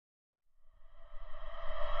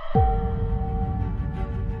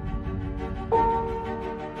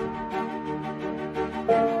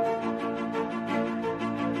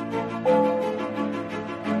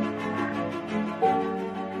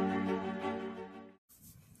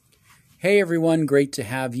Hey everyone, great to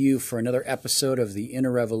have you for another episode of the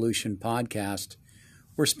Inner Revolution podcast.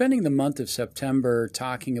 We're spending the month of September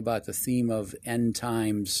talking about the theme of end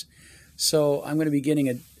times. So I'm going to be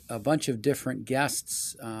getting a bunch of different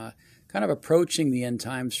guests, kind of approaching the end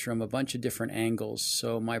times from a bunch of different angles.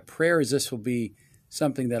 So my prayer is this will be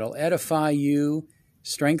something that'll edify you,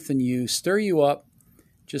 strengthen you, stir you up,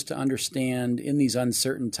 just to understand in these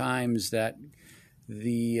uncertain times that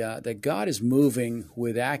that God is moving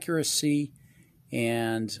with accuracy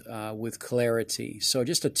and with clarity. So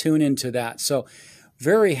just to tune into that. So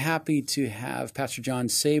very happy to have Pastor John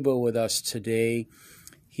Sabo with us today.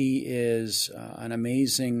 He is an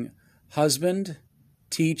amazing husband,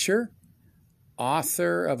 teacher,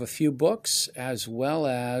 author of a few books, as well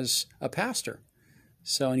as a pastor.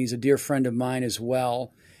 And he's a dear friend of mine as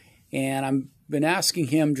well. And I've been asking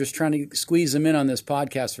him, just trying to squeeze him in on this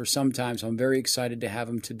podcast for some time. So I'm very excited to have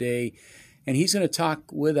him today. And he's going to talk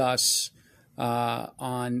with us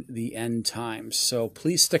on the end times. So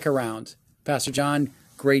please stick around. Pastor John,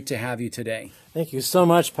 great to have you today. Thank you so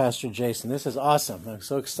much, Pastor Jason. This is awesome. I'm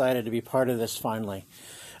so excited to be part of this finally.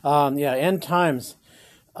 End times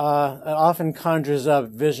it often conjures up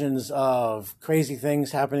visions of crazy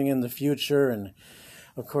things happening in the future, and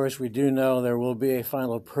of course, we do know there will be a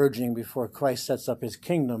final purging before Christ sets up his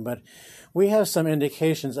kingdom, but we have some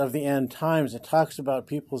indications of the end times. It talks about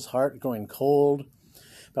people's heart going cold,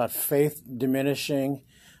 about faith diminishing,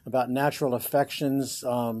 about natural affections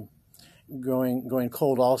going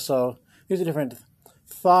cold also. These are different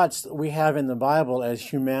thoughts that we have in the Bible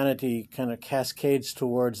as humanity kind of cascades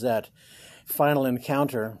towards that final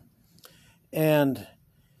encounter. And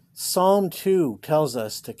Psalm 2 tells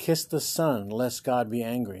us to kiss the Son, lest God be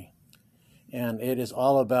angry. And it is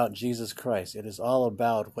all about Jesus Christ. It is all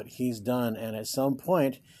about what he's done. And at some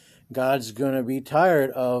point, God's going to be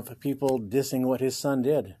tired of people dissing what his Son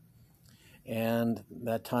did. And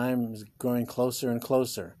that time is growing closer and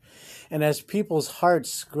closer. And as people's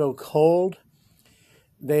hearts grow cold,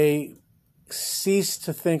 they cease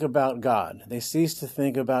to think about God. They cease to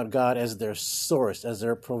think about God as their source, as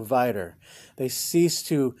their provider. They cease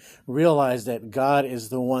to realize that God is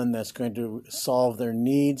the one that's going to solve their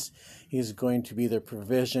needs. He's going to be their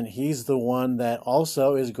provision. He's the one that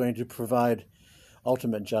also is going to provide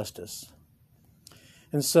ultimate justice.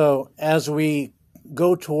 And so as we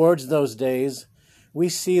go towards those days, we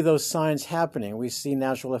see those signs happening. We see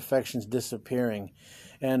natural affections disappearing.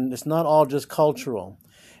 And it's not all just cultural.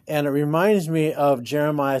 And it reminds me of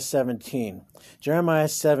Jeremiah 17. Jeremiah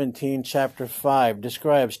 17, chapter 5,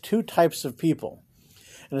 describes two types of people.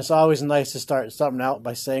 And it's always nice to start something out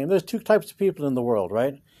by saying there's two types of people in the world,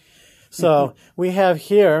 right? So we have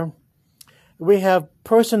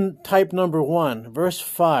person type number 1, verse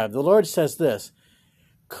 5. The Lord says this,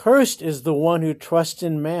 "Cursed is the one who trusts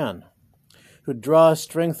in man, who draws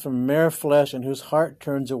strength from mere flesh, and whose heart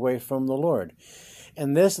turns away from the Lord."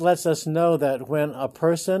 And this lets us know that when a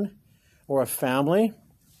person or a family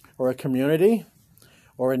or a community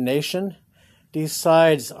or a nation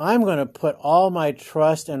decides, I'm going to put all my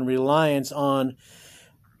trust and reliance on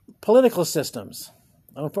political systems,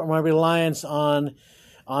 I'm going to put my reliance on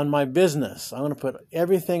my business, I'm going to put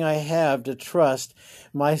everything I have to trust,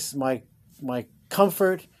 my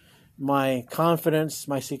comfort, my confidence,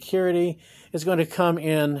 my security is going to come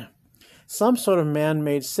in some sort of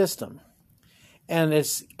man-made system. And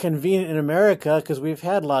it's convenient in America because we've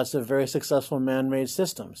had lots of very successful man-made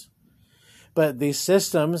systems. But these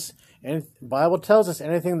systems, and the Bible tells us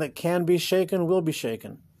anything that can be shaken will be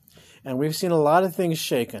shaken. And we've seen a lot of things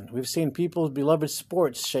shaken. We've seen people's beloved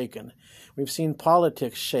sports shaken. We've seen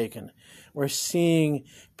politics shaken. We're seeing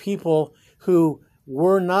people who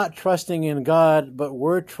were not trusting in God, but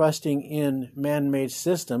were trusting in man-made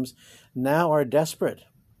systems, now are desperate.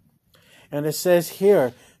 And it says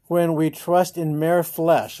here, when we trust in mere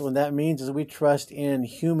flesh, what that means is we trust in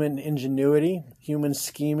human ingenuity, human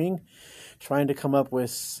scheming, trying to come up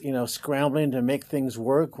with, scrambling to make things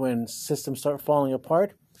work when systems start falling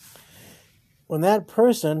apart. When that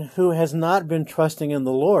person who has not been trusting in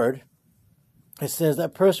the Lord, it says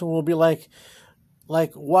that person will be like a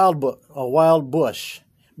wild brush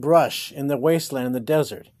in the wasteland, in the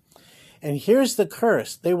desert. And here's the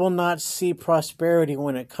curse. They will not see prosperity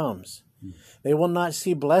when it comes. They will not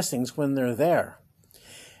see blessings when they're there.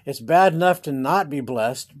 It's bad enough to not be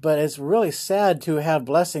blessed, but it's really sad to have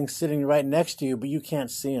blessings sitting right next to you, but you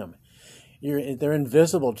can't see them. They're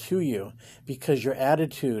invisible to you because your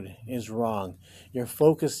attitude is wrong. Your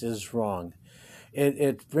focus is wrong.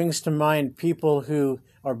 It brings to mind people who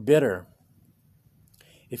are bitter.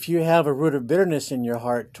 If you have a root of bitterness in your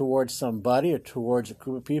heart towards somebody or towards a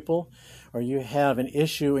group of people, or you have an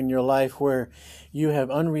issue in your life where you have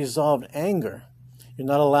unresolved anger, you're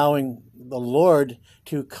not allowing the Lord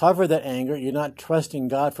to cover that anger, you're not trusting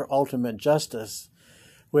God for ultimate justice,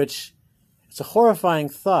 which it's a horrifying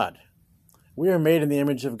thought. We are made in the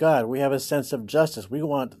image of God. We have a sense of justice. We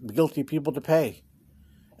want guilty people to pay,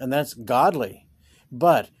 and that's godly.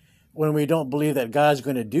 But when we don't believe that God's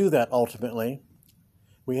going to do that ultimately,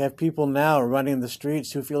 we have people now running the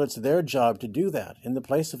streets who feel it's their job to do that in the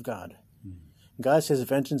place of God. God says,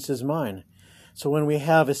 vengeance is mine. So when we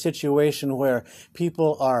have a situation where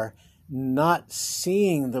people are not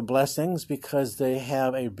seeing the blessings because they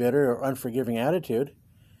have a bitter or unforgiving attitude,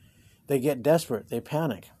 they get desperate, they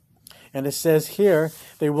panic. And it says here,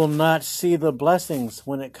 they will not see the blessings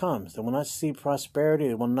when it comes. They will not see prosperity.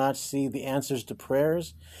 They will not see the answers to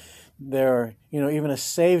prayers. They're, even a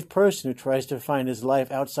saved person who tries to find his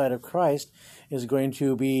life outside of Christ is going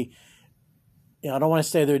to be, I don't want to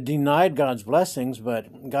say they're denied God's blessings,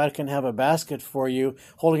 but God can have a basket for you,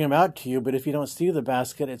 holding them out to you, but if you don't see the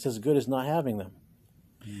basket, it's as good as not having them.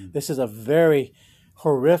 This is a very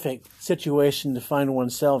horrific situation to find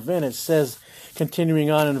oneself in. It says, continuing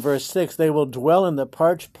on in verse 6, they will dwell in the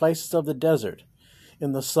parched places of the desert,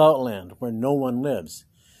 in the salt land where no one lives.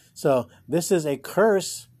 So this is a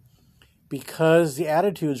curse because the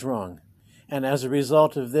attitude's wrong. And as a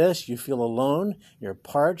result of this, you feel alone, you're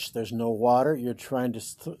parched, there's no water, you're trying to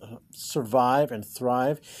survive and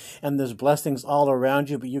thrive, and there's blessings all around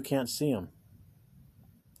you, but you can't see them.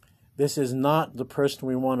 This is not the person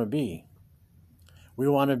we want to be. We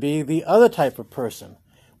want to be the other type of person.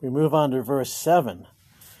 We move on to verse 7.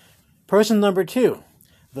 Person number 2.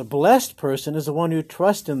 The blessed person is the one who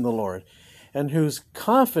trusts in the Lord and whose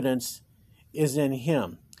confidence is in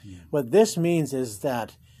Him. What this means is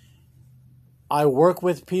that I work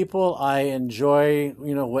with people, I enjoy,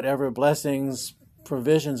 whatever blessings,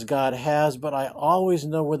 provisions God has, but I always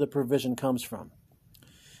know where the provision comes from.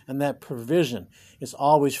 And that provision is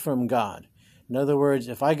always from God. In other words,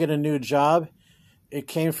 if I get a new job, it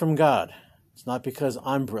came from God. It's not because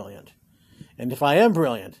I'm brilliant. And if I am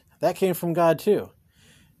brilliant, that came from God too.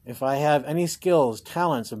 If I have any skills,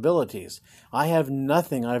 talents, abilities, I have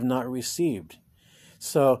nothing I have not received.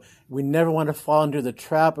 So we never want to fall into the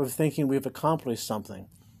trap of thinking we've accomplished something.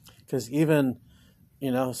 Because even,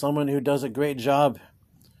 someone who does a great job,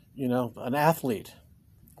 an athlete,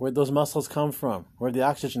 where'd those muscles come from? Where'd the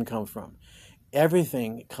oxygen come from?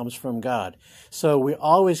 Everything comes from God. So we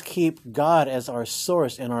always keep God as our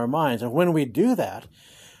source in our minds. And when we do that,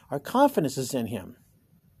 our confidence is in Him.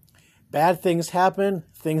 Bad things happen,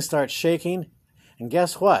 things start shaking, and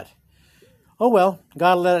guess what? Oh well,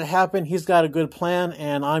 God let it happen, He's got a good plan,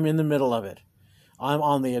 and I'm in the middle of it. I'm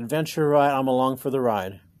on the adventure ride, I'm along for the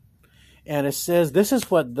ride. And it says this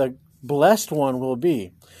is what the blessed one will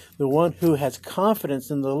be, the one who has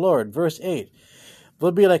confidence in the Lord. Verse 8,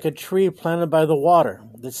 they'll be like a tree planted by the water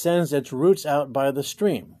that sends its roots out by the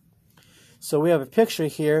stream. So we have a picture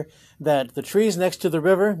here that the tree's next to the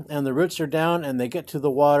river and the roots are down and they get to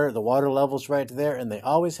the water level's right there, and they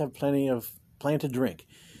always have plenty to drink.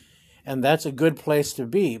 And that's a good place to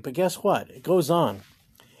be. But guess what? It goes on.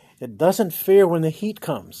 It doesn't fear when the heat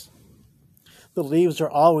comes. The leaves are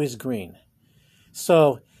always green.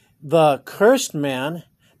 So the cursed man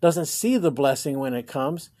doesn't see the blessing when it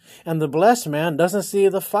comes, and the blessed man doesn't see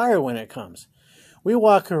the fire when it comes. We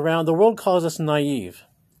walk around, the world calls us naive.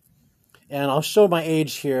 And I'll show my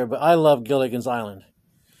age here, but I love Gilligan's Island.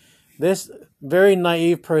 This very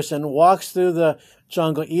naive person walks through the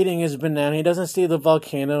jungle eating his banana. He doesn't see the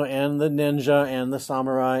volcano and the ninja and the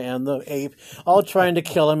samurai and the ape all trying to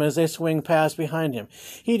kill him as they swing past behind him.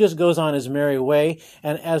 He just goes on his merry way.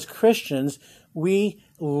 And as Christians, we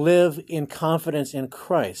live in confidence in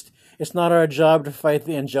Christ. It's not our job to fight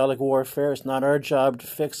the angelic warfare. It's not our job to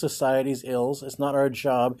fix society's ills. It's not our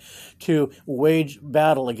job to wage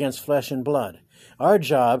battle against flesh and blood. Our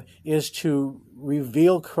job is to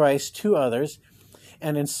reveal Christ to others,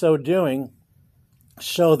 and in so doing,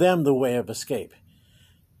 show them the way of escape.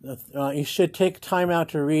 You should take time out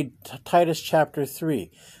to read Titus chapter 3.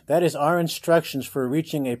 That is our instructions for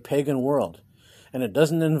reaching a pagan world. And it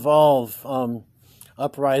doesn't involve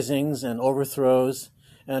uprisings and overthrows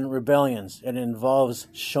and rebellions. It involves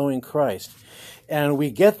showing Christ. And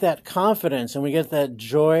we get that confidence and we get that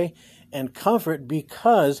joy and comfort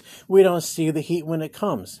because we don't see the heat when it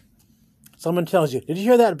comes. Someone tells you, did you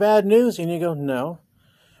hear that bad news? And you go, no.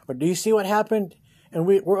 Or do you see what happened? And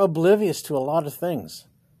we're oblivious to a lot of things.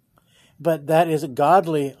 But that is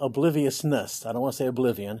godly obliviousness. I don't want to say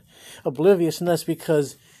oblivion. Obliviousness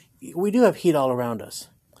because we do have heat all around us.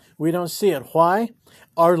 We don't see it. Why?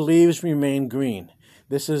 Our leaves remain green.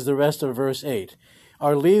 This is the rest of verse 8.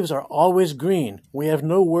 Our leaves are always green. We have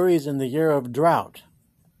no worries in the year of drought.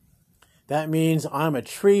 That means I'm a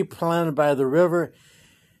tree planted by the river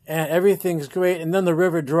and everything's great, and then the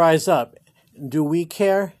river dries up. Do we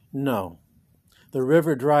care? No. The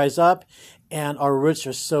river dries up and our roots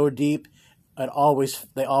are so deep, they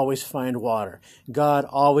always find water. God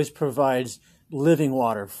always provides living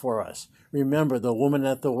water for us. Remember the woman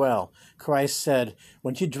at the well. Christ said,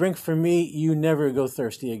 when you drink from me, you never go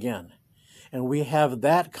thirsty again. And we have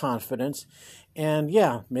that confidence. And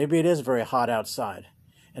yeah, maybe it is very hot outside.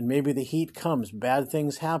 And maybe the heat comes. Bad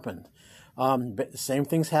things happen. But the same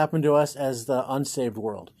things happen to us as the unsaved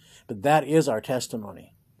world. But that is our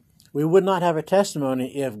testimony. We would not have a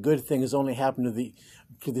testimony if good things only happen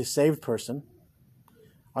to the saved person.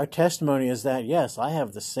 Our testimony is that, yes, I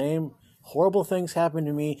have the same horrible things happen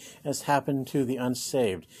to me as happen to the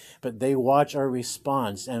unsaved. But they watch our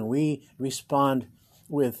response, and we respond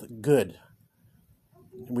with good.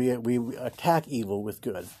 We attack evil with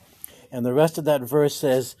good. And the rest of that verse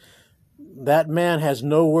says, that man has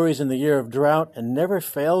no worries in the year of drought and never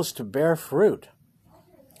fails to bear fruit.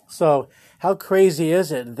 So how crazy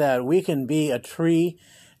is it that we can be a tree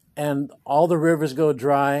and all the rivers go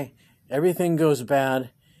dry, everything goes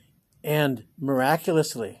bad, and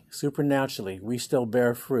miraculously, supernaturally, we still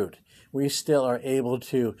bear fruit. We still are able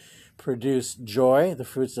to produce joy, the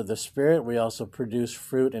fruits of the Spirit. We also produce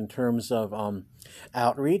fruit in terms of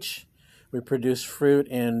outreach. We produce fruit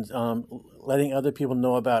in letting other people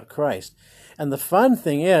know about Christ. And the fun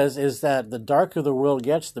thing is that the darker the world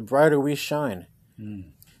gets, the brighter we shine.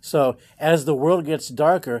 Mm. So as the world gets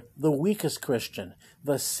darker, the weakest Christian,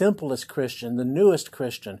 the simplest Christian, the newest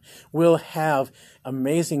Christian will have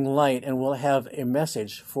amazing light and will have a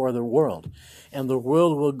message for the world. And the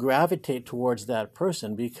world will gravitate towards that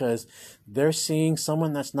person because they're seeing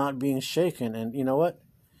someone that's not being shaken. And you know what?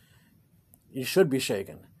 You should be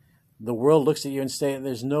shaken. The world looks at you and says,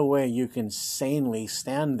 there's no way you can sanely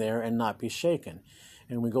stand there and not be shaken.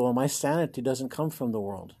 And we go, well, my sanity doesn't come from the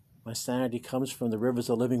world. My sanity comes from the rivers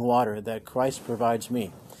of living water that Christ provides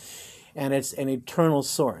me. And it's an eternal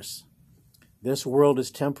source. This world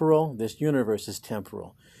is temporal. This universe is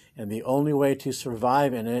temporal. And the only way to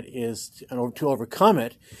survive in it and to overcome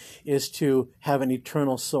it is to have an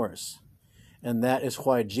eternal source. And that is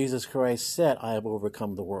why Jesus Christ said, I have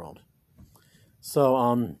overcome the world.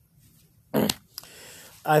 So,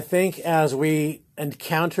 I think as we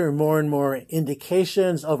encounter more and more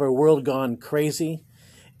indications of a world gone crazy,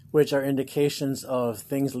 which are indications of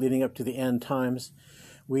things leading up to the end times,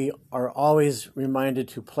 we are always reminded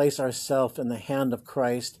to place ourselves in the hand of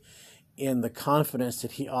Christ in the confidence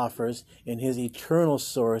that he offers in his eternal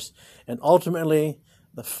source. And ultimately,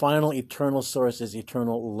 the final eternal source is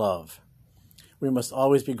eternal love. We must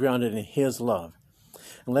always be grounded in his love.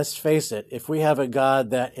 And let's face it, if we have a God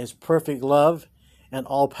that is perfect love and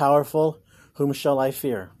all-powerful, whom shall I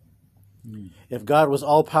fear? Mm. If God was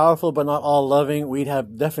all-powerful but not all-loving, we'd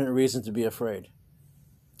have definite reason to be afraid.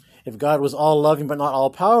 If God was all-loving but not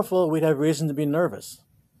all-powerful, we'd have reason to be nervous.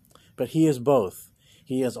 But he is both.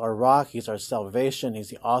 He is our rock, he's our salvation, he's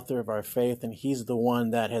the author of our faith, and he's the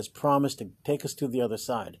one that has promised to take us to the other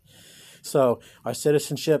side. So our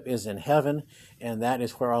citizenship is in heaven, and that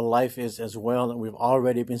is where our life is as well, and we've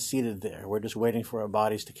already been seated there. We're just waiting for our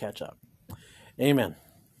bodies to catch up. Amen.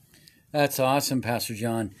 That's awesome, Pastor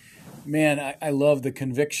John. Man, I love the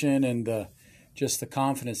conviction and just the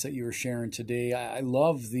confidence that you were sharing today. I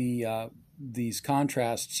love these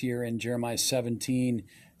contrasts here in Jeremiah 17,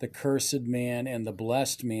 the cursed man and the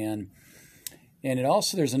blessed man. And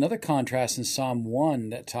there's another contrast in Psalm 1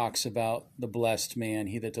 that talks about the blessed man.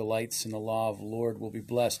 He that delights in the law of the Lord will be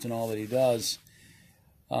blessed in all that he does.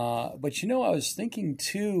 But I was thinking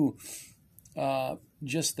too,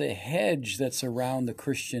 just the hedge that's around the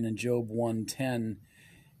Christian in Job 1:10.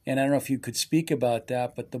 And I don't know if you could speak about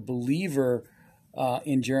that, but the believer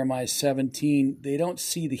in Jeremiah 17, they don't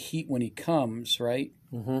see the heat when he comes, right?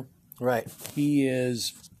 Mm-hmm. Right. He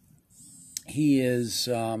is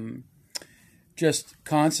just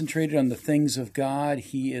concentrated on the things of God.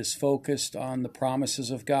 He is focused on the promises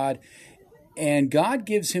of God. And God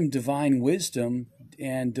gives him divine wisdom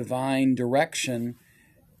and divine direction.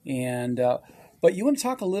 And but you want to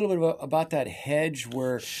talk a little bit about that hedge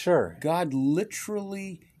where Sure. God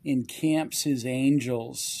literally encamps his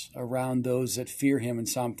angels around those that fear him in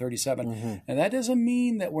Psalm 37. Mm-hmm. And that doesn't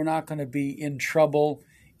mean that we're not going to be in trouble,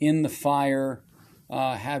 in the fire,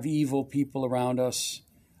 have evil people around us.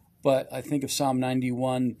 But I think of Psalm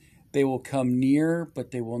 91, they will come near, but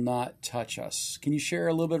they will not touch us. Can you share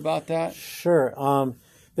a little bit about that? Sure.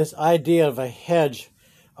 this idea of a hedge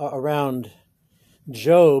around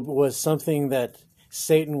Job was something that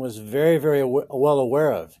Satan was very, very well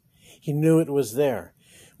aware of. He knew it was there.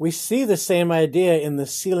 We see the same idea in the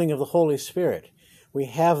sealing of the Holy Spirit. We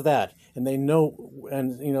have that, and they know,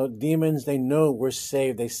 and demons, they know we're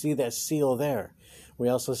saved. They see that seal there. We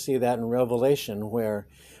also see that in Revelation, where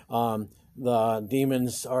the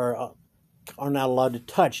demons are not allowed to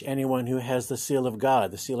touch anyone who has the seal of God,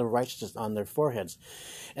 the seal of righteousness on their foreheads.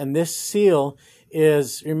 And this seal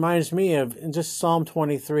reminds me of just Psalm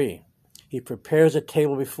 23. He prepares a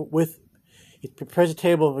table before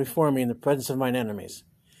me in the presence of mine enemies.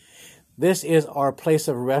 This is our place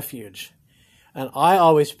of refuge. And I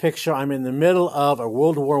always picture I'm in the middle of a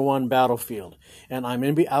World War I battlefield. And I'm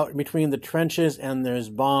out between the trenches, and there's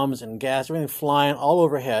bombs and gas, everything flying all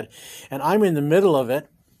overhead. And I'm in the middle of it,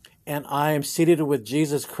 and I am seated with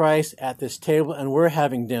Jesus Christ at this table, and we're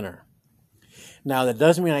having dinner. Now, that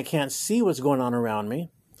doesn't mean I can't see what's going on around me,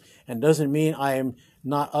 and doesn't mean I am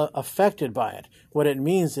not affected by it. What it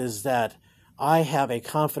means is that I have a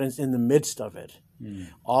confidence in the midst of it.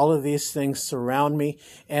 All of these things surround me,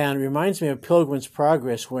 and it reminds me of Pilgrim's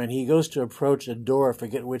Progress when he goes to approach a door, I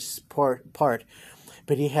forget which part,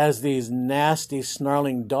 but he has these nasty,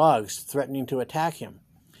 snarling dogs threatening to attack him,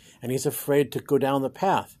 and he's afraid to go down the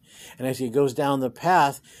path. And as he goes down the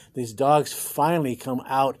path, these dogs finally come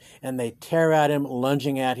out, and they tear at him,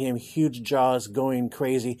 lunging at him, huge jaws going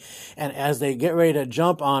crazy, and as they get ready to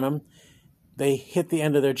jump on him, they hit the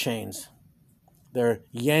end of their chains. They're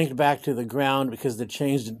yanked back to the ground because the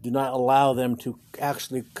chains do not allow them to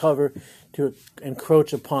actually to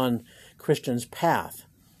encroach upon Christian's path.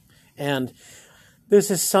 And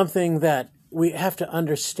this is something that we have to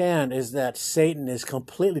understand, is that Satan is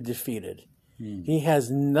completely defeated. He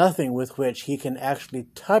has nothing with which he can actually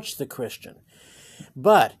touch the Christian.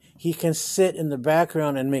 But he can sit in the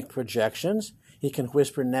background and make projections. He can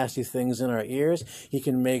whisper nasty things in our ears. He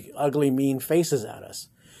can make ugly, mean faces at us.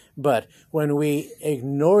 But when we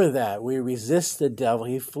ignore that, we resist the devil,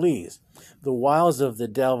 he flees. The wiles of the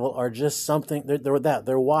devil are just something,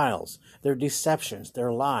 they're wiles, they're deceptions,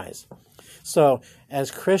 they're lies. So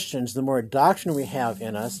as Christians, the more doctrine we have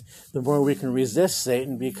in us, the more we can resist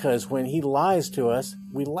Satan, because when he lies to us,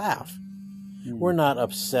 we laugh. We're not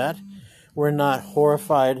upset. We're not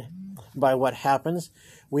horrified by what happens.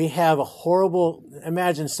 We have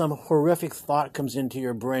imagine some horrific thought comes into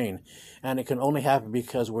your brain, and it can only happen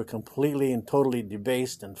because we're completely and totally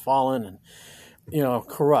debased and fallen and,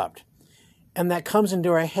 corrupt. And that comes into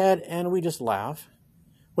our head, and we just laugh.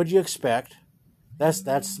 What do you expect?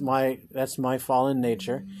 That's my fallen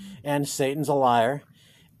nature, and Satan's a liar,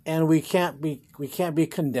 and we can't be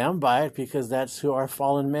condemned by it, because that's who our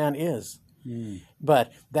fallen man is.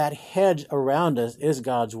 But that hedge around us is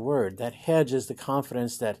God's word. That hedge is the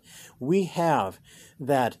confidence that we have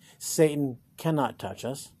that Satan cannot touch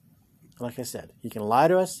us. Like I said, he can lie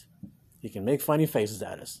to us, he can make funny faces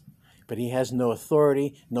at us, but he has no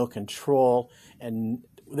authority, no control, and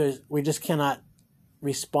we just cannot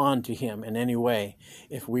respond to him in any way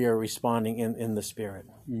if we are responding in the Spirit.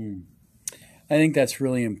 I think that's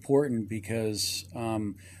really important, because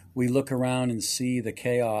we look around and see the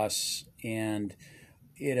chaos, and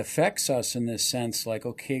it affects us in this sense, like,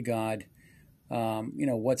 okay, God,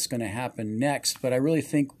 what's going to happen next? But I really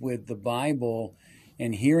think with the Bible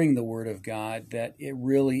and hearing the Word of God, that it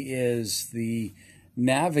really is the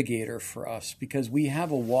navigator for us, because we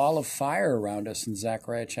have a wall of fire around us in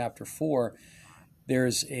Zechariah chapter 4.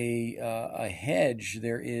 There's a hedge.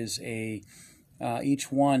 There is each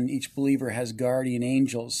believer has guardian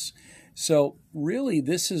angels. So really,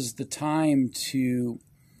 this is the time to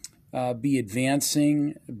be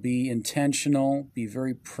advancing, be intentional, be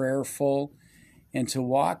very prayerful, and to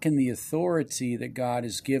walk in the authority that God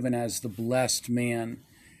has given as the blessed man.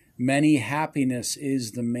 Many happiness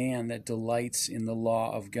is the man that delights in the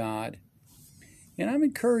law of God. And I'm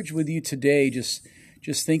encouraged with you today, just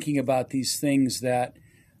thinking about these things, that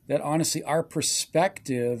honestly our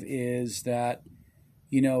perspective is that,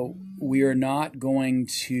 we are not going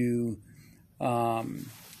to,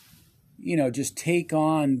 just take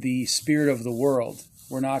on the spirit of the world.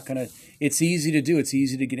 We're not going to, it's easy to do. It's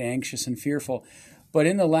easy to get anxious and fearful. But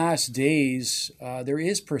in the last days, there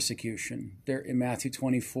is persecution. There in Matthew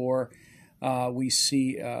 24, we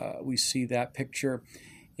see that picture.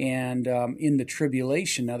 And in the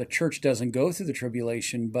tribulation, now the church doesn't go through the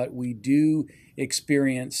tribulation, but we do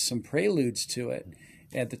experience some preludes to it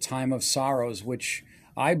at the time of sorrows, which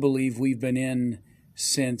I believe we've been in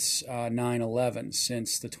since 9/11,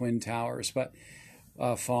 since the Twin Towers, but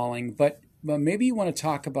falling. But maybe you want to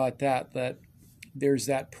talk about that there's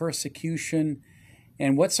that persecution,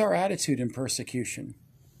 And what's our attitude in persecution?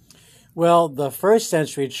 Well, the first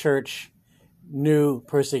century church knew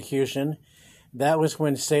persecution. That was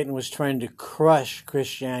when Satan was trying to crush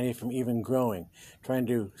Christianity from even growing, trying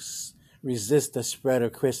to resist the spread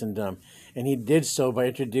of Christendom. And he did so by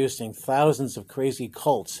introducing thousands of crazy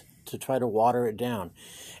cults to try to water it down.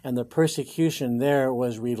 And the persecution there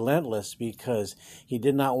was relentless because he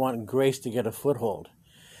did not want grace to get a foothold.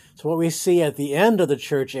 So what we see at the end of the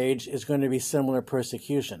church age is going to be similar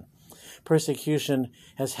persecution. Persecution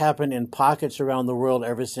has happened in pockets around the world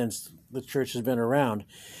ever since the church has been around.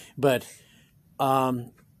 But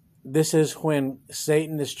this is when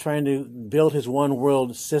Satan is trying to build his one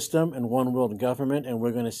world system and one world government, and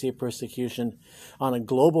we're going to see persecution on a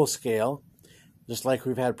global scale, just like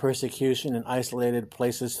we've had persecution in isolated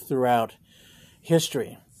places throughout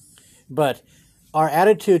history. But our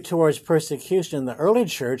attitude towards persecution in the early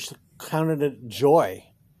church counted it joy.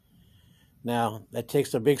 Now, that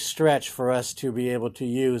takes a big stretch for us to be able to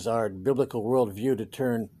use our biblical worldview to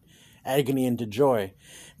turn agony into joy.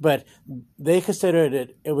 But they considered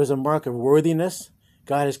it was a mark of worthiness.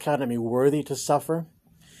 God has counted me worthy to suffer.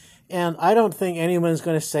 And I don't think anyone's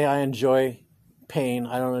going to say, I enjoy pain.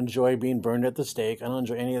 I don't enjoy being burned at the stake. I don't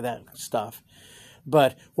enjoy any of that stuff.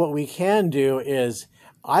 But what we can do is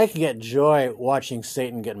I can get joy watching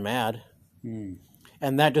Satan get mad.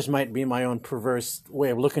 And that just might be my own perverse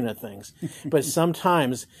way of looking at things. But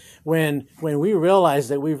sometimes when we realize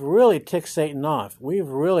that we've really ticked Satan off, we've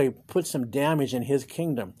really put some damage in his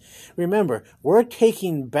kingdom. Remember, we're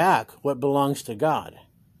taking back what belongs to God.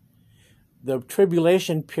 The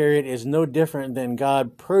tribulation period is no different than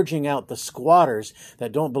God purging out the squatters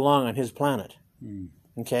that don't belong on his planet.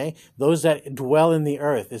 Okay? Those that dwell in the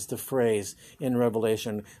earth is the phrase in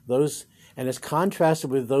Revelation. And it's contrasted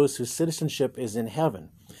with those whose citizenship is in heaven.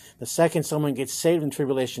 The second someone gets saved in the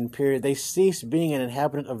tribulation period, they cease being an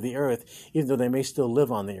inhabitant of the earth, even though they may still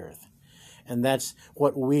live on the earth. And that's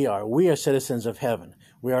what we are. We are citizens of heaven.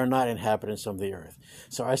 We are not inhabitants of the earth.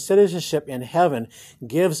 So our citizenship in heaven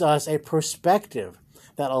gives us a perspective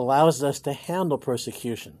that allows us to handle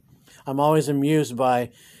persecution. I'm always amused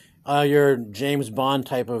by your James Bond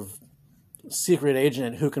type of secret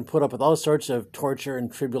agent who can put up with all sorts of torture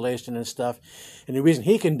and tribulation and stuff. And the reason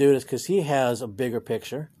he can do it is because he has a bigger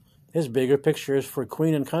picture. His bigger picture is for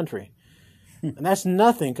queen and country. And that's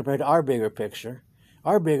nothing compared to our bigger picture.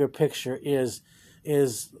 Our bigger picture is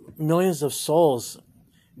millions of souls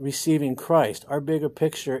receiving Christ. Our bigger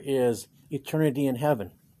picture is eternity in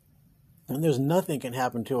heaven. And there's nothing can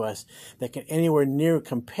happen to us that can anywhere near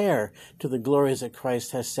compare to the glories that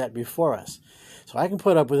Christ has set before us. So I can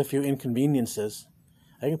put up with a few inconveniences.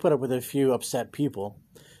 I can put up with a few upset people.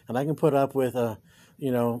 And I can put up with,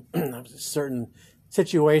 certain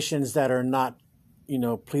situations that are not,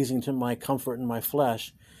 pleasing to my comfort and my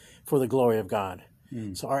flesh for the glory of God.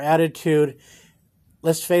 So our attitude,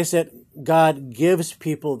 let's face it, God gives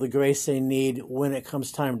people the grace they need when it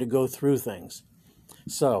comes time to go through things.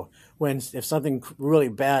 So if something really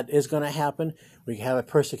bad is going to happen, we have a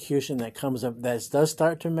persecution that comes up that does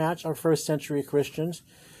start to match our first century Christians,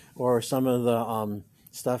 or some of the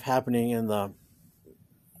stuff happening in the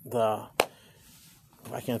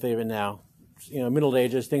I can't think of it now, Middle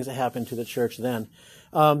Ages, things that happened to the church then.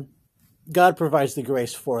 God provides the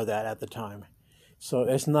grace for that at the time. So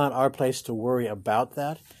it's not our place to worry about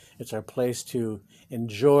that. It's our place to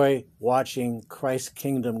enjoy watching Christ's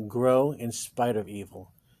kingdom grow in spite of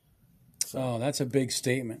evil. Oh, that's a big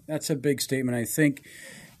statement. That's a big statement. I think,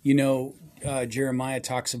 Jeremiah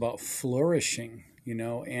talks about flourishing,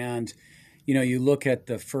 and, you look at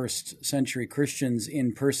the first century Christians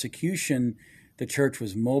in persecution, the church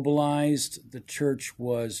was mobilized, the church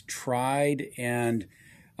was tried, and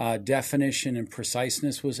definition and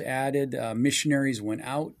preciseness was added. Missionaries went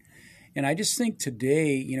out. And I just think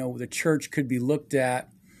today, the church could be looked at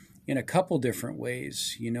in a couple different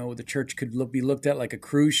ways. The church could be looked at like a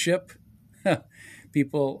cruise ship.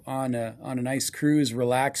 People on a nice cruise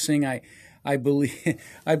relaxing. I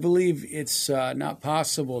believe it's not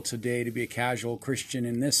possible today to be a casual Christian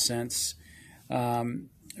in this sense.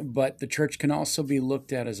 But the church can also be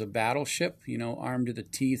looked at as a battleship, armed to the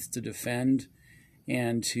teeth to defend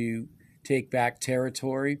and to take back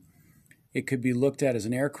territory. It could be looked at as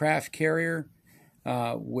an aircraft carrier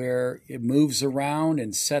where it moves around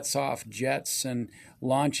and sets off jets and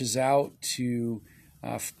launches out to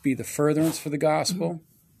be the furtherance for the gospel,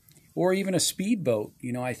 or even a speedboat.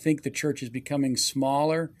 I think the church is becoming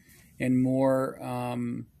smaller and more,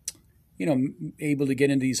 able to get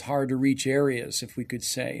into these hard-to-reach areas, if we could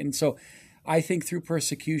say. And so I think through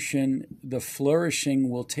persecution, the flourishing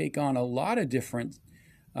will take on a lot of different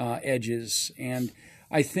edges. And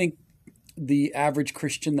I think the average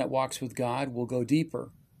Christian that walks with God will go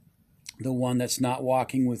deeper. The one that's not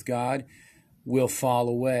walking with God will fall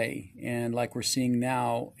away. And like we're seeing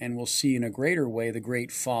now, and we'll see in a greater way, the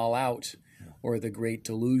great fallout or the great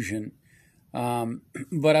delusion.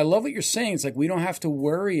 But I love what you're saying. It's like we don't have to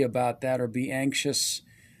worry about that or be anxious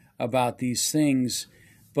about these things,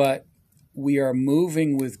 but we are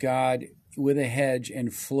moving with God with a hedge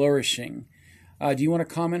and flourishing. Do you want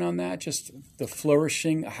to comment on that? Just the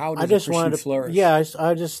flourishing? How does a Christian flourish? Yeah,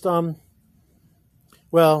 I just,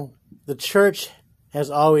 well, the church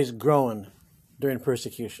has always grown during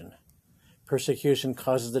persecution. Persecution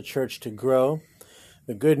causes the church to grow.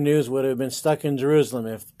 The good news would have been stuck in Jerusalem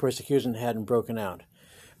if persecution hadn't broken out.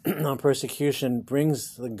 Persecution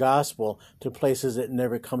brings the gospel to places it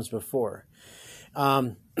never comes before.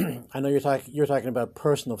 I know you're talking about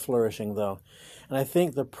personal flourishing, though. And I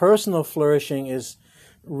think the personal flourishing is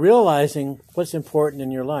realizing what's important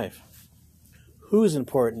in your life. Who's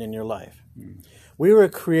important in your life? We were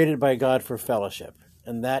created by God for fellowship,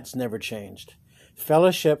 and that's never changed.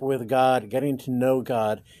 Fellowship with God, getting to know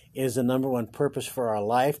God, is the number one purpose for our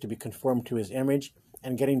life, to be conformed to His image,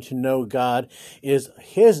 and getting to know God is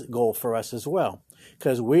His goal for us as well,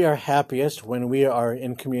 because we are happiest when we are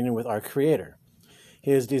in communion with our Creator.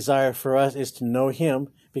 His desire for us is to know Him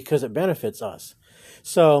because it benefits us.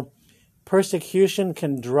 So persecution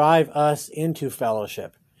can drive us into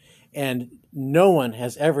fellowship, and no one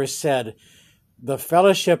has ever said, the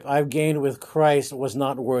fellowship I've gained with Christ was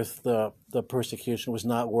not worth the persecution, was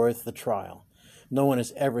not worth the trial. No one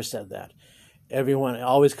has ever said that. Everyone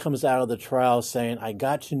always comes out of the trial saying, I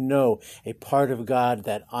got to know a part of God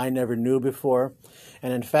that I never knew before.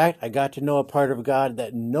 And in fact, I got to know a part of God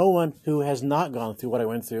that no one who has not gone through what I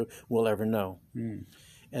went through will ever know.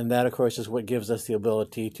 And that, of course, is what gives us the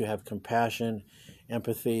ability to have compassion,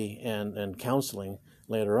 empathy, and counseling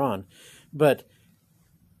later on. But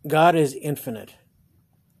God is infinite,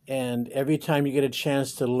 and every time you get a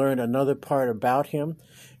chance to learn another part about Him,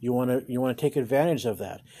 you want to take advantage of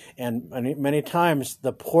that. And many times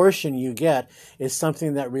the portion you get is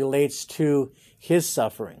something that relates to His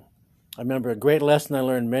suffering. I remember a great lesson I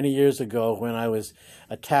learned many years ago when I was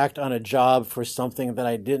attacked on a job for something that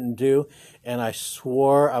I didn't do, and I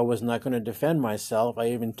swore I was not going to defend myself. I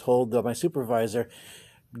even told my supervisor,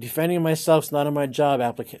 defending myself is not on my job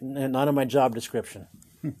not on my job description.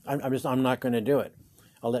 I'm not going to do it.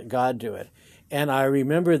 I'll let God do it. And I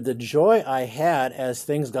remembered the joy I had as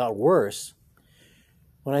things got worse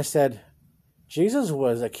when I said, Jesus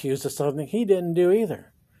was accused of something He didn't do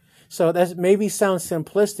either. So that maybe sounds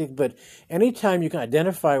simplistic, but anytime you can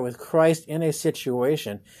identify with Christ in a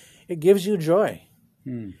situation, it gives you joy.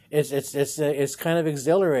 It's kind of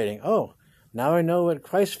exhilarating. Oh, now I know what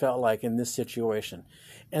Christ felt like in this situation.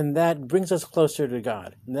 And that brings us closer to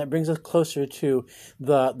God. And that brings us closer to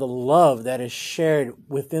the love that is shared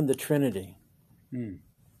within the Trinity.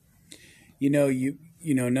 You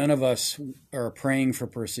know, none of us are praying for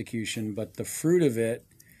persecution, but the fruit of it,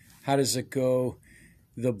 how does it go?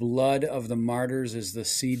 The blood of the martyrs is the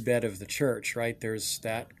seedbed of the church, right? There's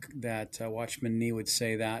that Watchman Nee would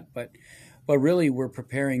say that. But really, we're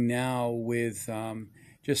preparing now with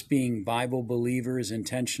just being Bible believers,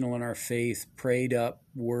 intentional in our faith, prayed up,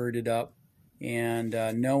 worded up, and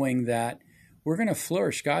knowing that we're going to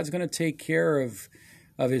flourish. God's going to take care of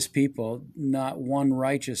His people. Not one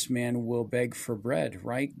righteous man will beg for bread,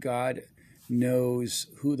 right? God knows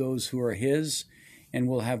those who are His, and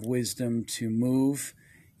will have wisdom to move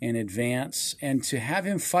and advance and to have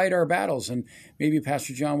Him fight our battles. And maybe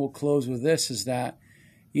Pastor John will close with this, is that,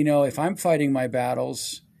 if I'm fighting my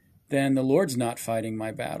battles, then the Lord's not fighting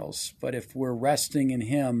my battles. But if we're resting in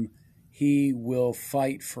Him, He will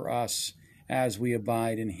fight for us as we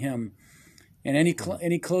abide in Him. And any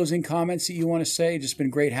closing comments that you want to say? Just been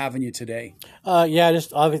great having you today.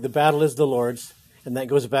 Just obviously the battle is the Lord's, and that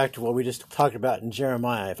goes back to what we just talked about in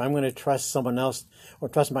Jeremiah. If I'm going to trust someone else or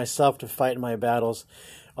trust myself to fight my battles,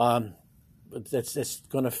 it's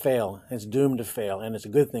going to fail. It's doomed to fail, and it's a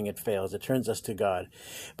good thing it fails. It turns us to God.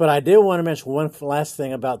 But I did want to mention one last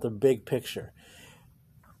thing about the big picture.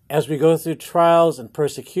 As we go through trials and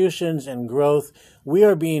persecutions and growth, we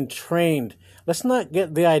are being trained. Let's not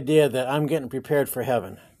get the idea that I'm getting prepared for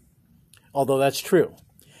heaven, although that's true.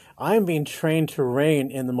 I am being trained to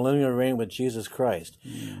reign in the millennial reign with Jesus Christ.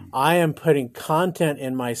 I am putting content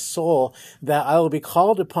in my soul that I will be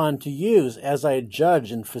called upon to use as I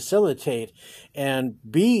judge and facilitate and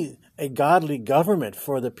be a godly government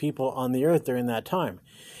for the people on the earth during that time.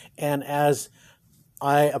 And as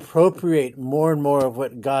I appropriate more and more of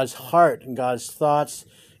what God's heart and God's thoughts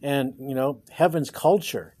and, heaven's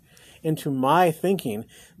culture into my thinking,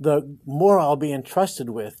 the more I'll be entrusted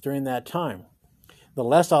with during that time. The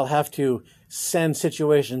less I'll have to send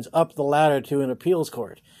situations up the ladder to an appeals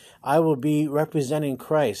court. I will be representing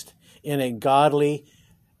Christ in a godly,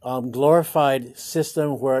 glorified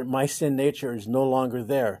system where my sin nature is no longer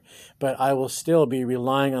there. But I will still be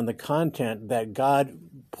relying on the content that God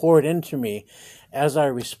poured into me as I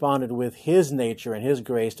responded with His nature and His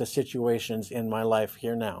grace to situations in my life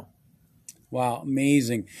here now. Wow,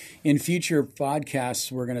 amazing. In future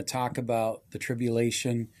podcasts, we're going to talk about the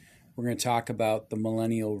tribulation. We're going to talk about the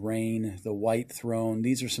millennial reign, the white throne.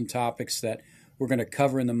 These are some topics that we're going to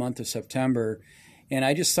cover in the month of September. And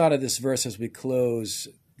I just thought of this verse as we close,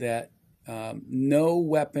 that no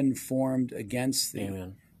weapon formed against thee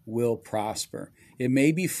Amen. will prosper. It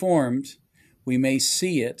may be formed, we may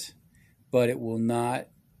see it, but it will not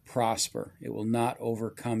prosper. It will not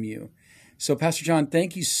overcome you. So, Pastor John,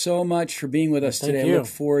 thank you so much for being with us today. I look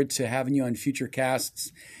forward to having you on future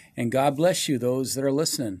casts. And God bless you, those that are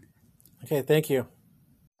listening. Okay, thank you.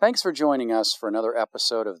 Thanks for joining us for another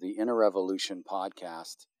episode of the Inner Revolution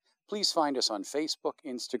podcast. Please find us on Facebook,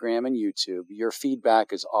 Instagram, and YouTube. Your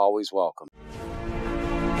feedback is always welcome.